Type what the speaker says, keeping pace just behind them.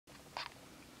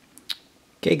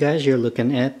Okay guys, you're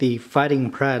looking at the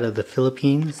Fighting Pride of the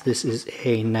Philippines. This is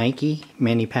a Nike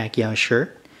Manny Pacquiao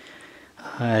shirt.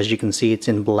 As you can see, it's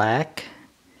in black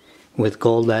with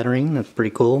gold lettering. That's pretty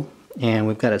cool. And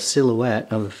we've got a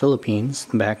silhouette of the Philippines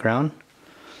in the background.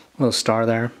 A little star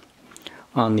there.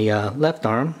 On the left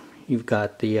arm, you've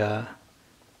got the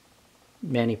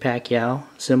Manny Pacquiao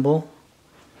symbol.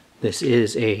 This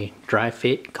is a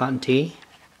dri-fit cotton tee,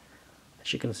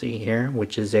 as you can see here,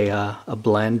 which is a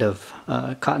blend of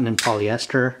cotton and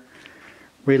polyester.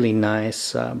 Really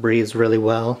nice, breathes really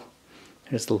well.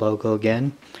 There's the logo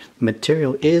again.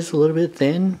 Material is a little bit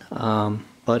thin,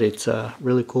 but it's a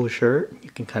really cool shirt. You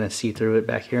can kind of see through it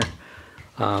back here.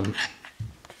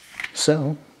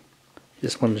 So,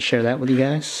 just wanted to share that with you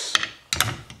guys.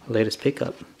 Latest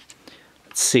pickup.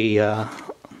 Let's see,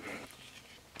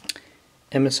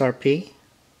 MSRP,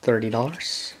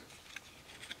 $30.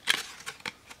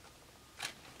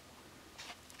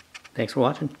 Thanks for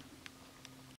watching.